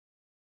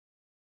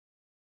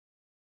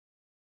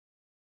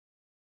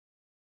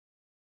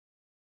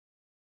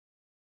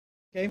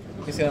Okay,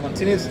 Mr.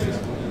 Diamantides,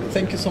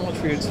 thank you so much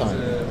for your time.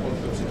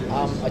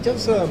 I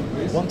just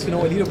want to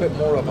know a little bit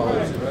more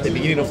about the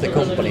beginning of the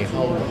company,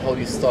 how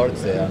you started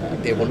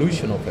the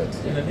evolution of it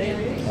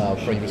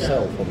from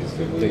yourself,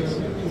 obviously. Please.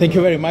 Thank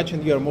you very much,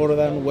 and you are more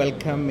than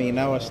welcome in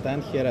our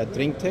stand here at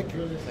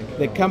DrinkTech.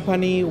 The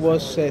company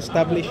was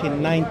established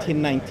in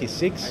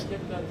 1996,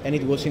 and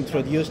it was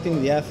introduced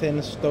in the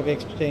Athens Stock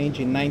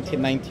Exchange in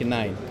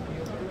 1999.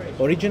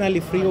 Originally,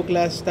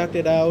 Frigoglass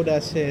started out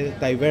as a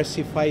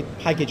diversified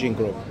packaging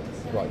group.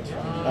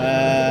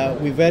 Right.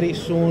 We very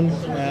soon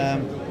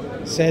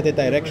set a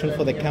direction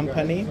for the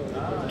company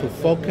to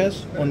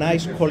focus on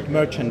ice-cold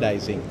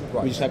merchandising,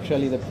 Right. which is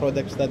actually the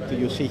products that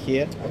you see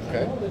here,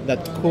 Okay.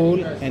 that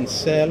cool and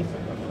sell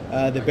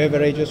the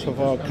beverages of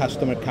our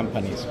customer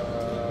companies.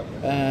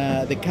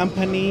 The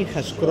company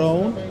has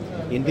grown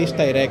in this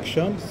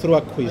direction through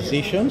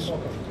acquisitions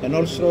and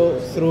also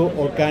through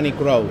organic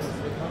growth.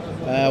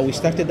 We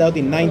started out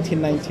in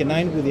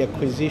 1999 with the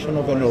acquisition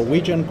of a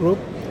Norwegian group,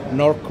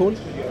 Norcool.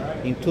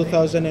 In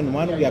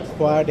 2001, we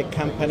acquired a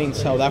company in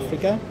South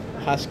Africa,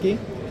 Husky,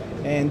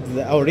 and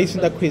our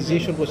recent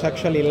acquisition was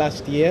actually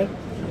last year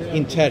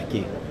in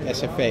Turkey,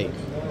 SFA.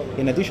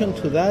 In addition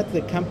to that,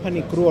 the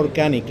company grew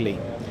organically.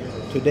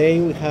 Today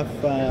we have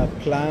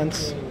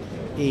plants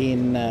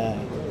in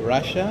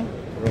Russia,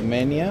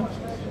 Romania,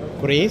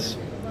 Greece,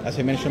 as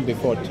I mentioned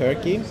before,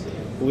 Turkey.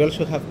 We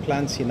also have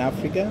plants in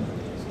Africa,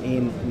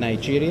 in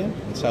Nigeria,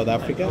 in South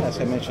Africa, as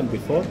I mentioned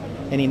before,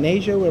 and in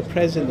Asia we're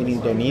present in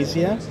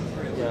Indonesia,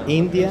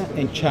 India,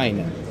 and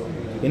China.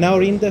 In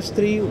our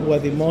industry, we're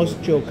the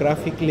most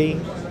geographically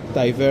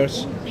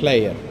diverse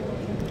player.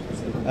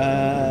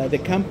 The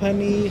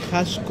company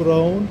has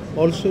grown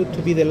also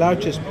to be the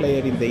largest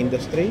player in the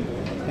industry,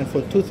 and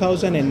for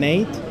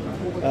 2008,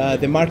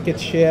 the market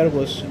share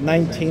was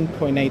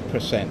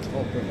 19.8%.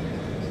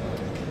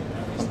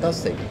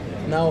 Fantastic.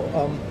 Now,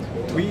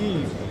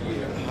 we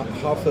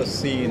have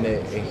seen a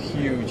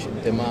huge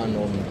demand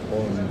on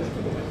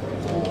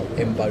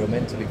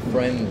environmentally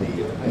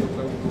friendly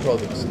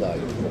products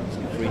like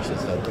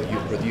creatures that you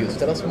produce.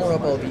 Tell us more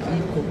about the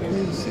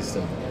EcoCool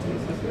system.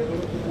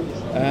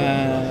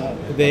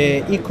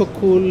 The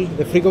EcoCool,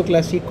 the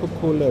Frigoglass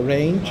EcoCool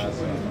range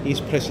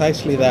is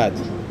precisely that,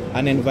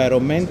 an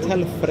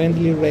environmental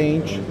friendly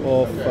range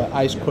of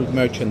ice-cold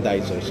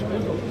merchandisers.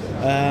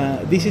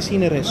 This is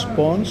in a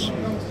response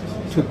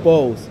to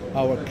both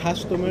our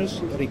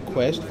customers'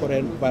 request for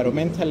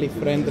environmentally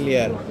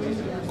friendlier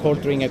cold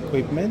drink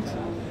equipment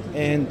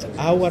and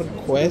our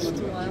quest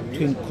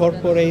to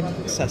incorporate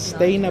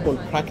sustainable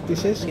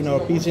practices in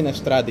our business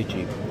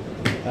strategy.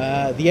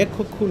 The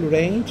EcoCool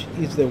range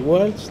is the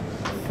world's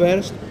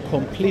first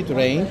complete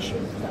range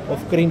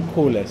of green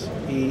coolers.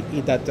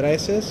 It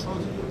addresses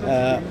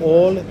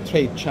all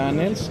trade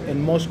channels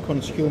and most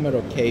consumer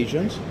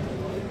occasions.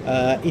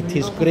 It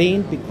is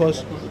green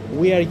because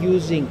we are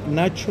using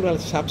natural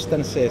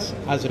substances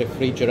as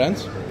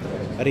refrigerants,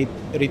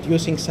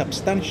 reducing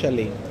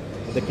substantially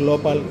the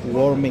global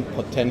warming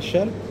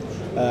potential.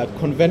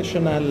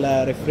 Conventional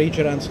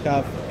refrigerants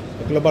have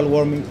a global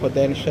warming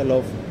potential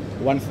of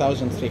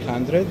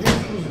 1,300.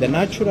 The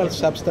natural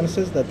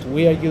substances that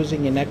we are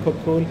using in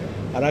EcoCool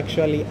are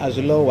actually as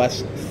low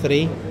as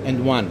 3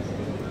 and 1.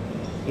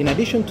 In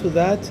addition to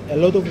that, a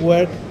lot of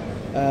work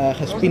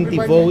has been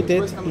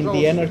devoted in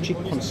the energy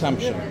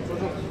consumption.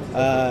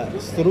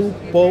 Through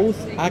both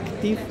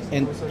active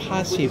and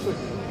passive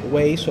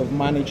ways of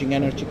managing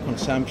energy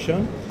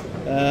consumption,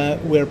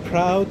 we're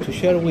proud to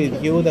share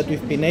with you that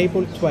we've been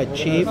able to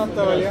achieve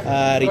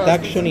a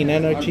reduction in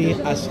energy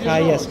as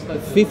high as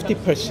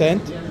 50%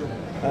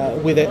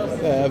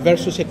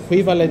 versus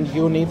equivalent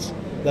units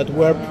that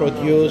were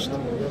produced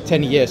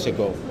 10 years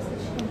ago.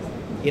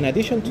 In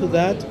addition to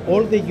that,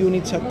 all the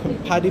units are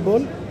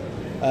compatible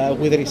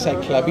with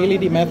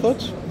recyclability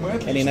methods,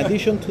 and in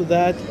addition to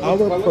that,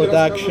 our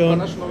production,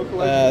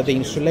 the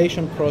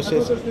insulation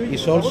process,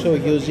 is also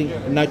using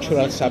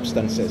natural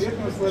substances.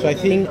 So I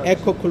think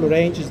EcoCool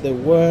range is the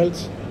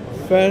world's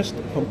first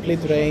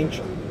complete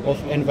range of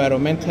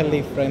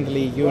environmentally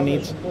friendly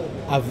units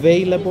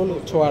available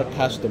to our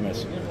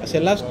customers. As a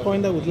last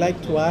point, I would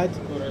like to add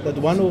that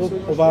one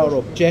of our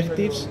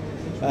objectives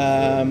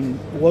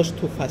was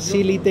to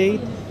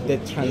facilitate the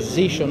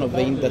transition of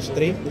the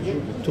industry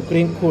to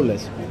green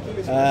coolers.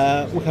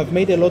 We have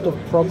made a lot of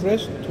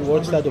progress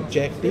towards that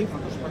objective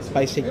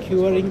by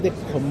securing the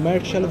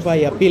commercial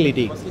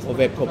viability of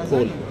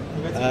EcoCool.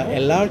 A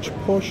large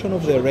portion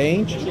of the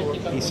range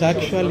is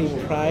actually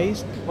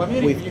priced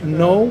with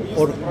no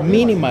or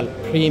minimal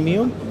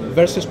premium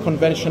versus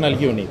conventional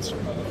units.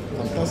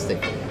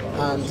 Fantastic.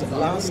 And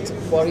last,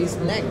 what is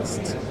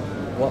next?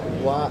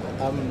 What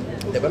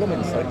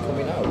developments are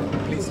coming out?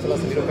 Please tell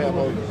us a little bit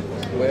about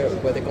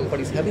where the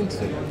company is heading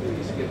to.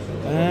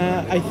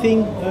 I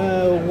think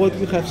what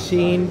you have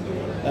seen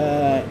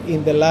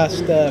in the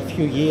last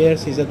few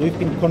years is that we've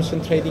been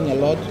concentrating a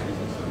lot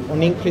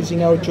on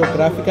increasing our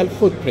geographical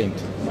footprint.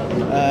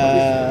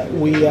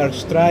 We are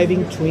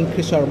striving to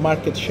increase our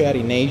market share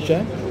in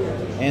Asia,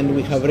 and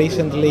we have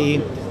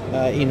recently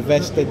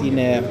invested in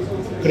a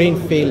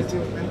greenfield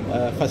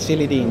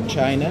facility in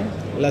China.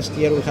 Last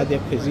year we had the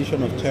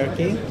acquisition of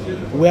Turkey.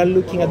 We are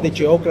looking at the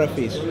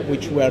geographies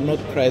which we are not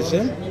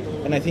present,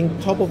 and I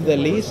think top of the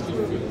list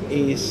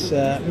is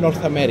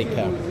North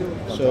America.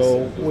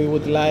 So we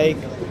would like,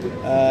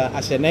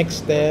 as a next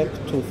step,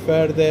 to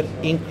further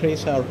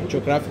increase our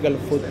geographical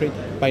footprint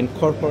by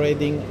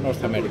incorporating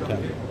North America.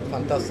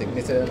 Fantastic.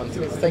 Mr.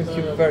 Diamantides, thank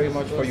you very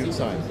much for your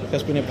time. It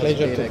has been a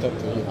pleasure to talk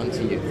to you. And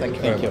to you. Thank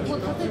you very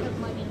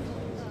much.